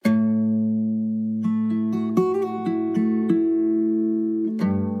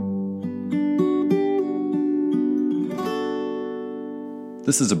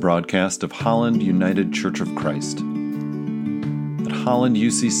This is a broadcast of Holland United Church of Christ. At Holland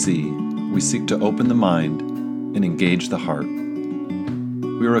UCC, we seek to open the mind and engage the heart.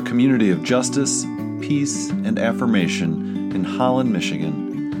 We are a community of justice, peace, and affirmation in Holland,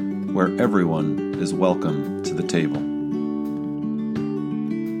 Michigan, where everyone is welcome to the table.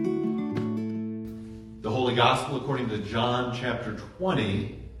 The Holy Gospel according to John chapter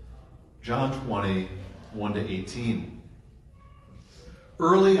 20, John 20, 1 to 18.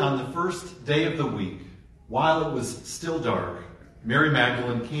 Early on the first day of the week, while it was still dark, Mary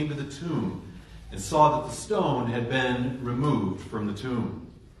Magdalene came to the tomb and saw that the stone had been removed from the tomb.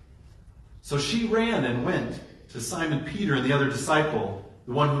 So she ran and went to Simon Peter and the other disciple,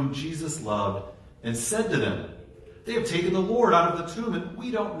 the one whom Jesus loved, and said to them, "They have taken the Lord out of the tomb, and we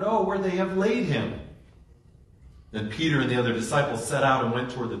don't know where they have laid him." Then Peter and the other disciple set out and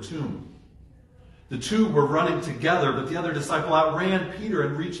went toward the tomb. The two were running together, but the other disciple outran Peter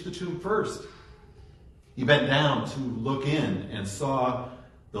and reached the tomb first. He bent down to look in and saw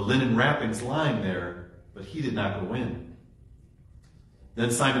the linen wrappings lying there, but he did not go in.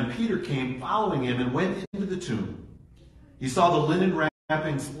 Then Simon Peter came following him and went into the tomb. He saw the linen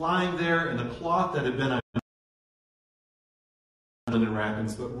wrappings lying there and the cloth that had been on linen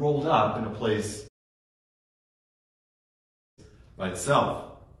wrappings, but rolled up in a place by itself.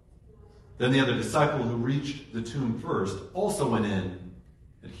 Then the other disciple who reached the tomb first also went in,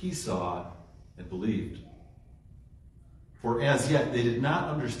 and he saw and believed. For as yet they did not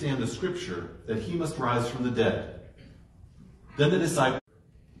understand the scripture that he must rise from the dead. Then the disciple,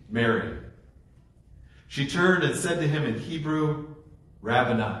 Mary, she turned and said to him in Hebrew,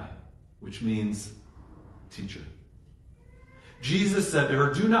 "Rabboni," which means teacher. Jesus said to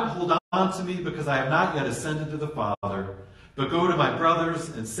her, "Do not hold on to me, because I have not yet ascended to the Father. But go to my brothers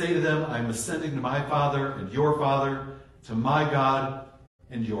and say to them, I am ascending to my Father and your Father, to my God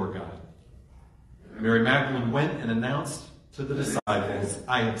and your God." Mary Magdalene went and announced to the disciples,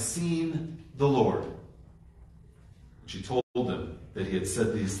 "I have seen the Lord." She told them that he had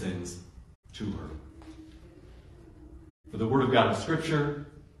said these things to her. For the word of God in Scripture,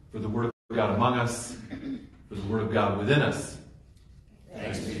 for the word of God among us, for the word of God within us.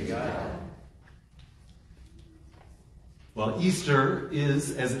 Thanks be to God. Well, Easter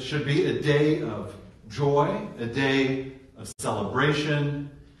is, as it should be, a day of joy, a day of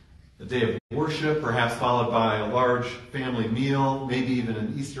celebration, a day of worship, perhaps followed by a large family meal, maybe even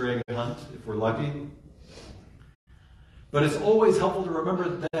an Easter egg hunt, if we're lucky. But it's always helpful to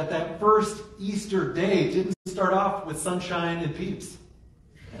remember that that first Easter day didn't start off with sunshine and peeps.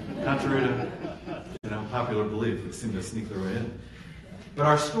 Contrary to popular belief, they seem to sneak their way in. But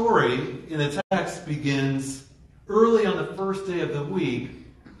our story in the text begins early on the first day of the week,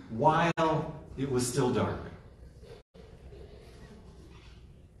 while it was still dark.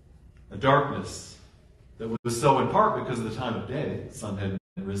 A darkness that was so in part because of the time of day, the sun hadn't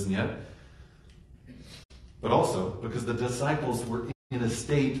risen yet, but also because the disciples were in a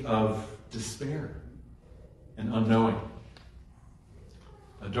state of despair and unknowing.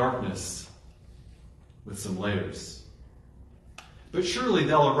 A darkness with some layers. But surely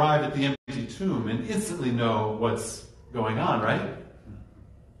they'll arrive at the empty tomb and instantly know what's going on, right?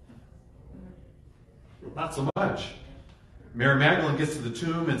 Not so much. Mary Magdalene gets to the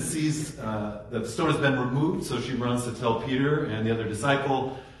tomb and sees that the stone has been removed, so she runs to tell Peter and the other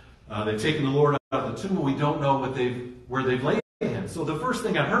disciple they've taken the Lord out of the tomb, and we don't know where they've laid him. So the first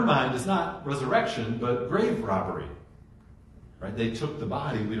thing on her mind is not resurrection, but grave robbery. Right? They took the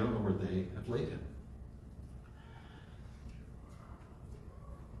body, we don't know where they have laid him.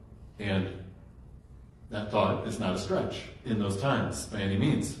 And that thought is not a stretch in those times by any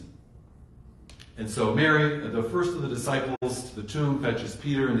means. And so Mary, the first of the disciples to the tomb, fetches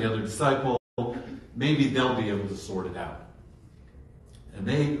Peter and the other disciple. Maybe they'll be able to sort it out. And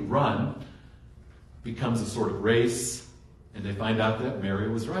they run, becomes a sort of race, and they find out that Mary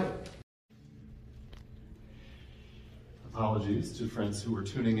was right. Apologies to friends who are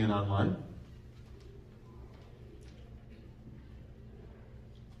tuning in online.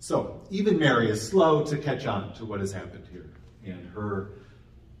 So, even Mary is slow to catch on to what has happened here. And her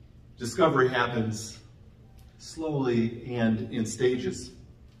discovery happens slowly and in stages.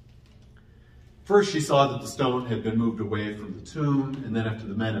 First, she saw that the stone had been moved away from the tomb, and then after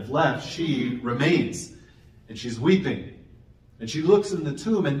the men have left, she remains, and she's weeping. And she looks in the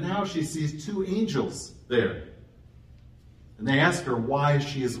tomb, and now she sees two angels there. And they ask her why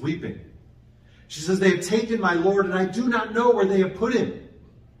she is weeping. She says, "They have taken my Lord, and I do not know where they have put him."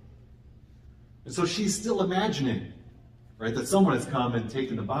 And so she's still imagining, right, that someone has come and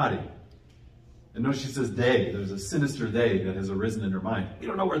taken the body. And notice she says they. There's a sinister they that has arisen in her mind. We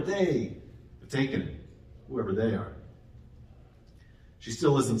don't know where they have taken it, whoever they are. She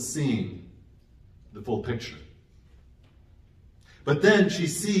still isn't seeing the full picture. But then she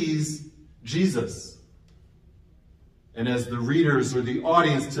sees Jesus. And as the readers or the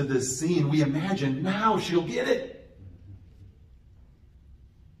audience to this scene, we imagine now she'll get it.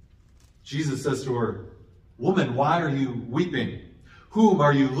 Jesus says to her, "Woman, why are you weeping? Whom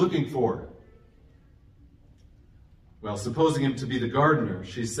are you looking for?" Well, supposing him to be the gardener,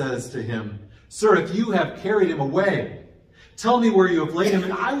 she says to him, "Sir, if you have carried him away, tell me where you have laid him,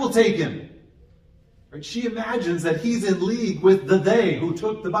 and I will take him." Right? She imagines that he's in league with the they who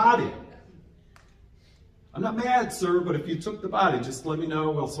took the body. "I'm not mad, sir, but if you took the body, just let me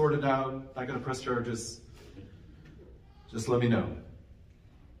know. We'll sort it out. Not going to press charges. Just let me know."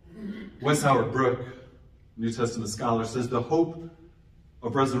 Wes Howard Brooke, New Testament scholar, says the hope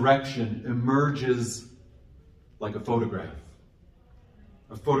of resurrection emerges like a photographic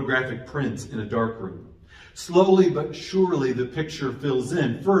print in a dark room. Slowly but surely the picture fills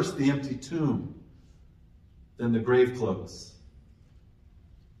in. First the empty tomb, then the grave clothes,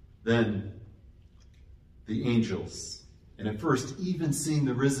 then the angels. And at first, even seeing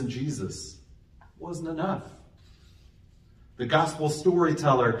the risen Jesus wasn't enough. The gospel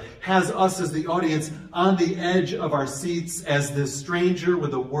storyteller has us as the audience on the edge of our seats as this stranger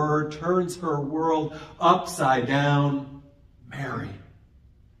with a word turns her world upside down. Mary.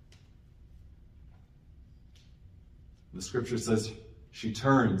 The scripture says she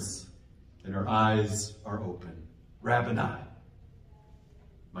turns and her eyes are open. Rabboni,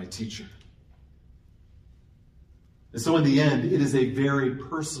 my teacher. And so in the end, it is a very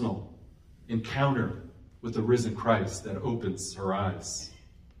personal encounter with the risen Christ that opens her eyes.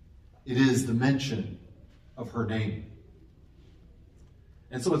 It is the mention of her name.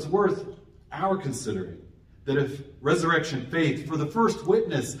 And so it's worth our considering that if resurrection faith for the first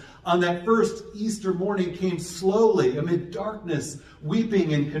witness on that first Easter morning came slowly amid darkness,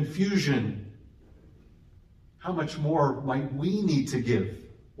 weeping, and confusion, how much more might we need to give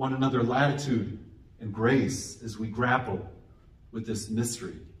one another latitude and grace as we grapple with this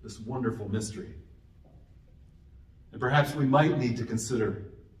mystery, this wonderful mystery. And perhaps we might need to consider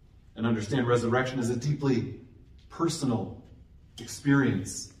and understand resurrection as a deeply personal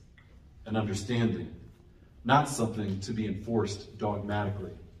experience and understanding, not something to be enforced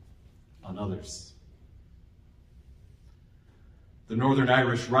dogmatically on others. The Northern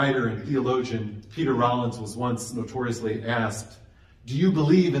Irish writer and theologian Peter Rollins was once notoriously asked, "Do you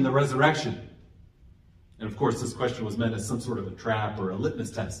believe in the resurrection?" And of course, this question was meant as some sort of a trap or a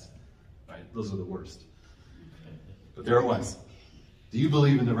litmus test. Right? Those are the worst. But there it was. Do you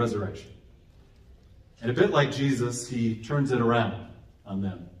believe in the resurrection? And a bit like Jesus, he turns it around on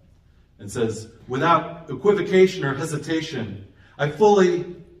them and says, without equivocation or hesitation, I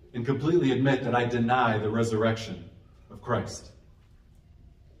fully and completely admit that I deny the resurrection of Christ.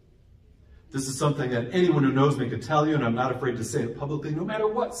 This is something that anyone who knows me could tell you, and I'm not afraid to say it publicly, no matter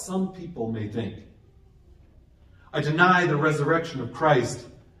what some people may think. I deny the resurrection of Christ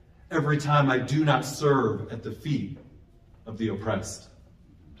every time I do not serve at the feet of the oppressed.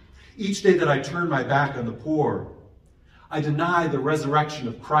 Each day that I turn my back on the poor, I deny the resurrection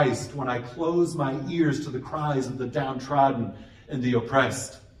of Christ when I close my ears to the cries of the downtrodden and the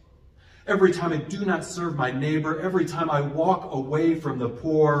oppressed. Every time I do not serve my neighbor, every time I walk away from the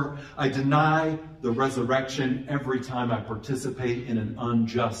poor, I deny the resurrection every time I participate in an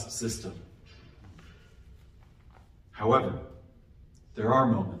unjust system. However, there are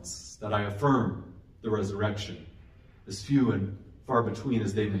moments that I affirm the resurrection, as few and far between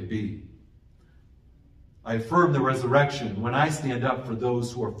as they may be. I affirm the resurrection when I stand up for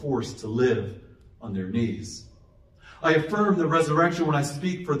those who are forced to live on their knees. I affirm the resurrection when I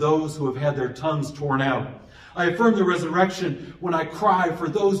speak for those who have had their tongues torn out. I affirm the resurrection when I cry for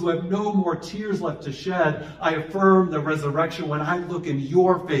those who have no more tears left to shed. I affirm the resurrection when I look in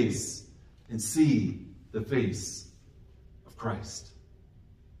your face and see the face of Christ.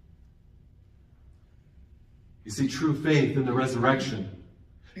 You see, true faith in the resurrection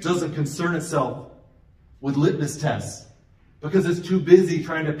doesn't concern itself with litmus tests because it's too busy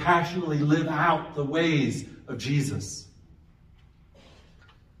trying to passionately live out the ways of Jesus.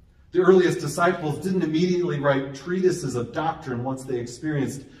 The earliest disciples didn't immediately write treatises of doctrine once they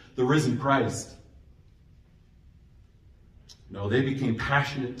experienced the risen Christ. No, they became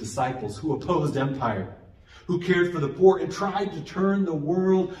passionate disciples who opposed empire, who cared for the poor and tried to turn the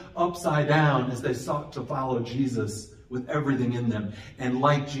world upside down as they sought to follow Jesus with everything in them. And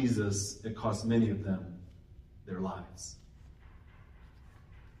like Jesus, it cost many of them their lives.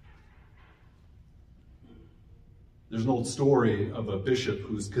 There's an old story of a bishop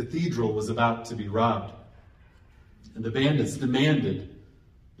whose cathedral was about to be robbed. And the bandits demanded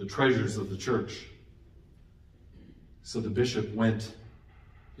the treasures of the church. So the bishop went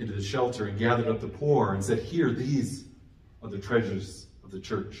into the shelter and gathered up the poor and said, "Here, these are the treasures of the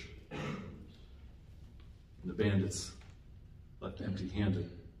church." And the bandits left empty-handed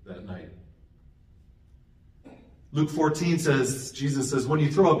that night. Luke 14 says, Jesus says, "When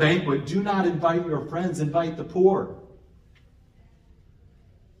you throw a banquet, do not invite your friends, invite the poor."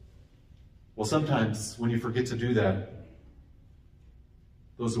 Well, sometimes when you forget to do that,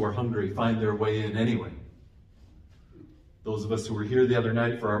 those who are hungry find their way in anyway. Those of us who were here the other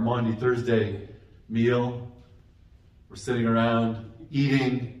night for our Maundy Thursday meal were sitting around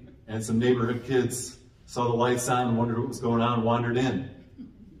eating, and some neighborhood kids saw the lights on and wondered what was going on and wandered in.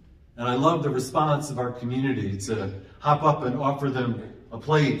 And I love the response of our community to hop up and offer them a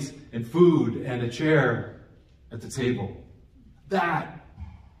plate and food and a chair at the table. That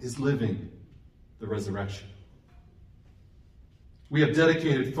is living the resurrection. We have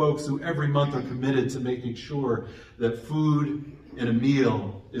dedicated folks who every month are committed to making sure that food and a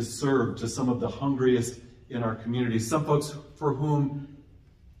meal is served to some of the hungriest in our community. Some folks for whom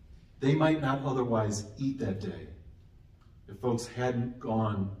they might not otherwise eat that day if folks hadn't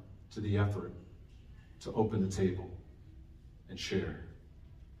gone to the effort to open the table and share.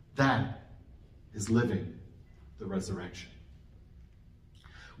 That is living the resurrection.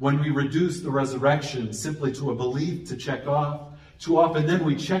 When we reduce the resurrection simply to a belief to check off, too often then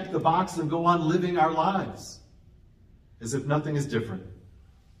we check the box and go on living our lives as if nothing is different,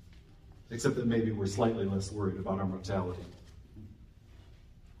 except that maybe we're slightly less worried about our mortality.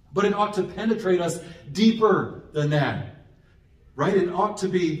 But it ought to penetrate us deeper than that, right? It ought to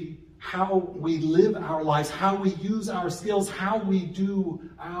be how we live our lives, how we use our skills, how we do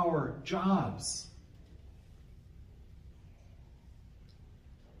our jobs.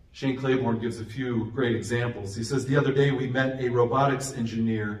 Shane Claiborne gives a few great examples. He says, the other day we met a robotics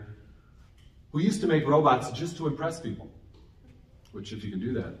engineer who used to make robots just to impress people, which if you can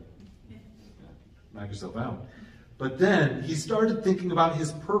do that, knock yourself out. But then he started thinking about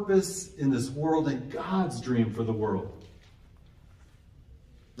his purpose in this world and God's dream for the world.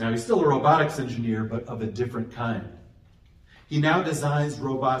 Now, he's still a robotics engineer, but of a different kind. He now designs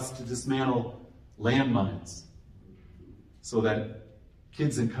robots to dismantle landmines so that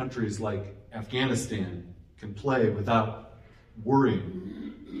kids in countries like Afghanistan can play without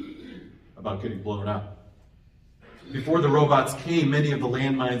worrying about getting blown up. Before the robots came, many of the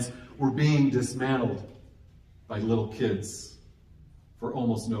landmines were being dismantled by little kids for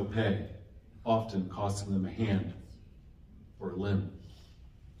almost no pay, often costing them a hand or a limb.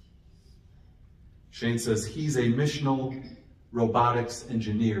 Shane says he's a missional robotics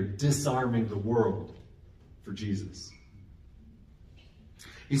engineer disarming the world for Jesus.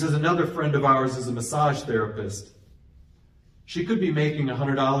 He says another friend of ours is a massage therapist. She could be making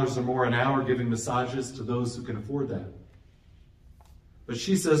 $100 or more an hour giving massages to those who can afford that. But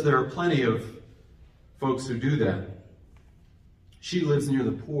she says there are plenty of folks who do that. She lives near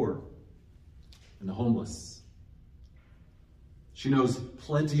the poor and the homeless. She knows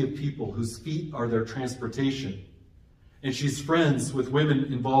plenty of people whose feet are their transportation. And she's friends with women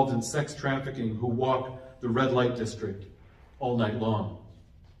involved in sex trafficking who walk the red light district all night long.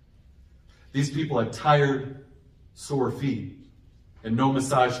 These people have tired, sore feet and no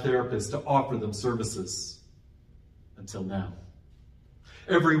massage therapist to offer them services until now.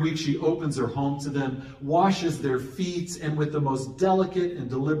 Every week she opens her home to them, washes their feet, and with the most delicate and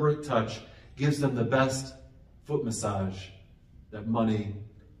deliberate touch gives them the best foot massage that money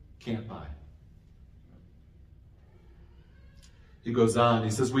can't buy. He goes on,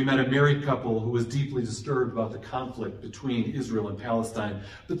 he says, we met a married couple who was deeply disturbed about the conflict between Israel and Palestine,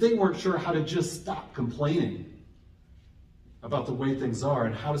 but they weren't sure how to just stop complaining about the way things are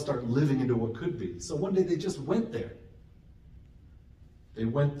and how to start living into what could be. So one day they just went there. They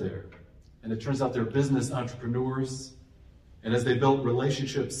went there, and it turns out they're business entrepreneurs, and as they built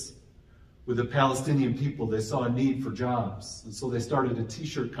relationships with the Palestinian people, they saw a need for jobs, and so they started a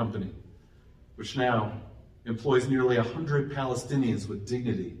t-shirt company, which now employs nearly 100 Palestinians with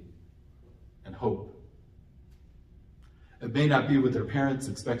dignity and hope. It may not be what their parents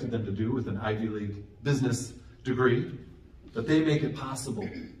expected them to do with an Ivy League business degree, but they make it possible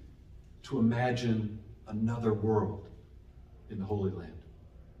to imagine another world in the Holy Land.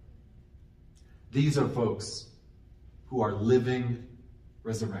 These are folks who are living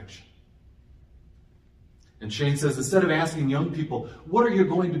resurrection. And Shane says, instead of asking young people, what are you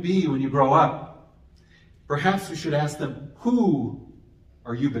going to be when you grow up? Perhaps we should ask them, who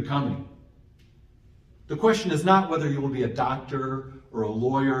are you becoming? The question is not whether you will be a doctor or a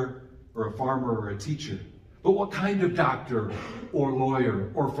lawyer or a farmer or a teacher, but what kind of doctor or lawyer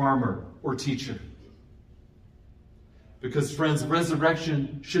or farmer or teacher. Because, friends,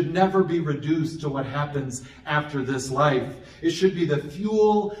 resurrection should never be reduced to what happens after this life. It should be the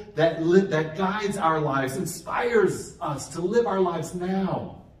fuel that guides our lives, inspires us to live our lives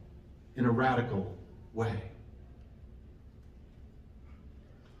now in a radical way.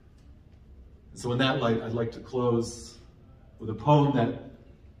 And so in that light, I'd like to close with a poem that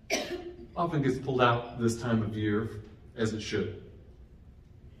often gets pulled out this time of year, as it should.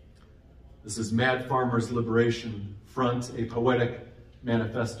 This is Mad Farmer's Liberation Front, a Poetic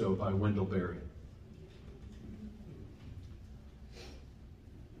Manifesto by Wendell Berry.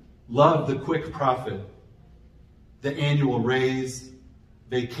 Love the quick profit, the annual raise,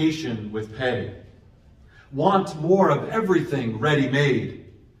 vacation with pay. Want more of everything ready-made.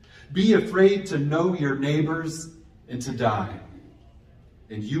 Be afraid to know your neighbors and to die.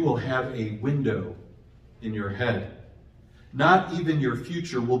 And you will have a window in your head. Not even your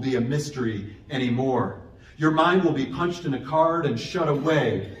future will be a mystery anymore. Your mind will be punched in a card and shut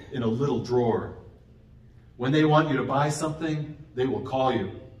away in a little drawer. When they want you to buy something, they will call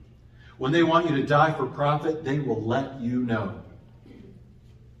you. When they want you to die for profit, they will let you know.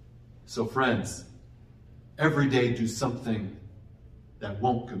 So friends, every day do something that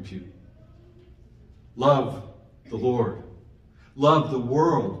won't compute. Love the Lord. Love the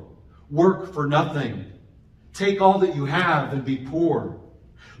world. Work for nothing. Take all that you have and be poor.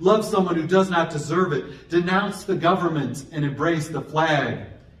 Love someone who does not deserve it. Denounce the government and embrace the flag.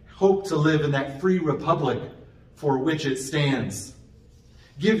 Hope to live in that free republic for which it stands.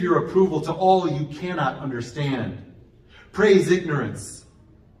 Give your approval to all you cannot understand. Praise ignorance,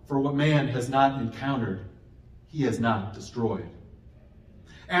 for what man has not encountered, he has not destroyed.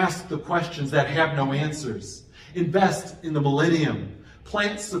 Ask the questions that have no answers. Invest in the millennium.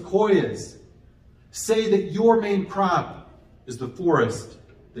 Plant sequoias. Say that your main crop is the forest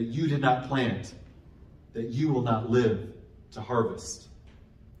that you did not plant, that you will not live to harvest.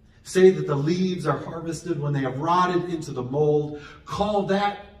 Say that the leaves are harvested when they have rotted into the mold. Call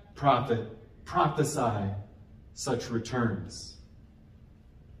that prophet. Prophesy such returns.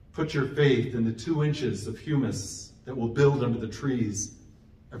 Put your faith in the 2 inches of humus that will build under the trees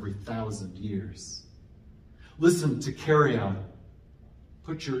every 1,000 years. Listen to carrion.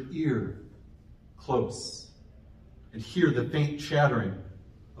 Put your ear close and hear the faint chattering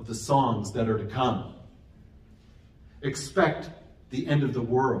of the songs that are to come. Expect the end of the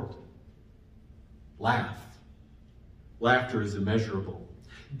world. Laugh. Laughter is immeasurable.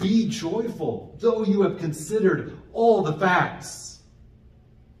 Be joyful, though you have considered all the facts.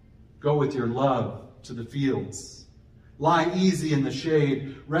 Go with your love to the fields. Lie easy in the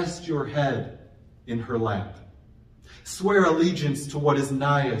shade. Rest your head in her lap. Swear allegiance to what is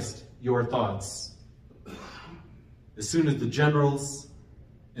nighest your thoughts. As soon as the generals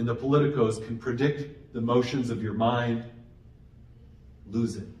and the politicos can predict the motions of your mind,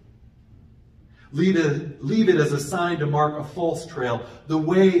 lose it. Leave it as a sign to mark a false trail, the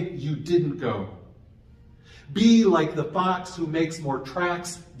way you didn't go. Be like the fox who makes more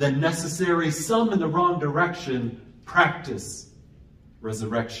tracks than necessary, some in the wrong direction. Practice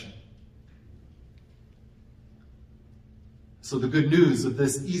resurrection. So the good news of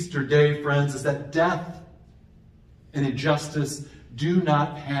this Easter day, friends, is that death and injustice do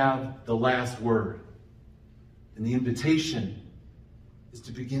not have the last word. And the invitation is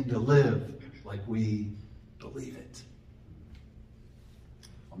to begin to live like we believe it.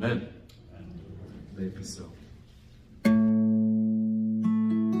 Amen. May it be so.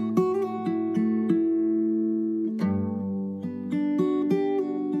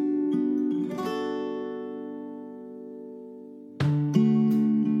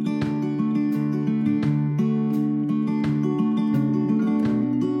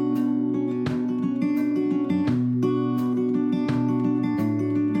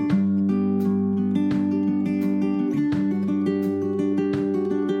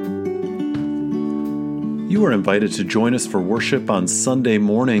 You are invited to join us for worship on Sunday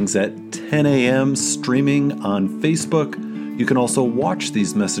mornings at 10 a.m. streaming on Facebook. You can also watch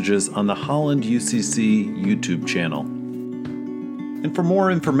these messages on the Holland UCC YouTube channel. And for more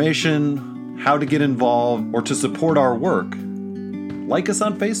information, how to get involved, or to support our work, like us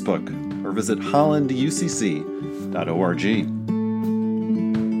on Facebook or visit hollanducc.org.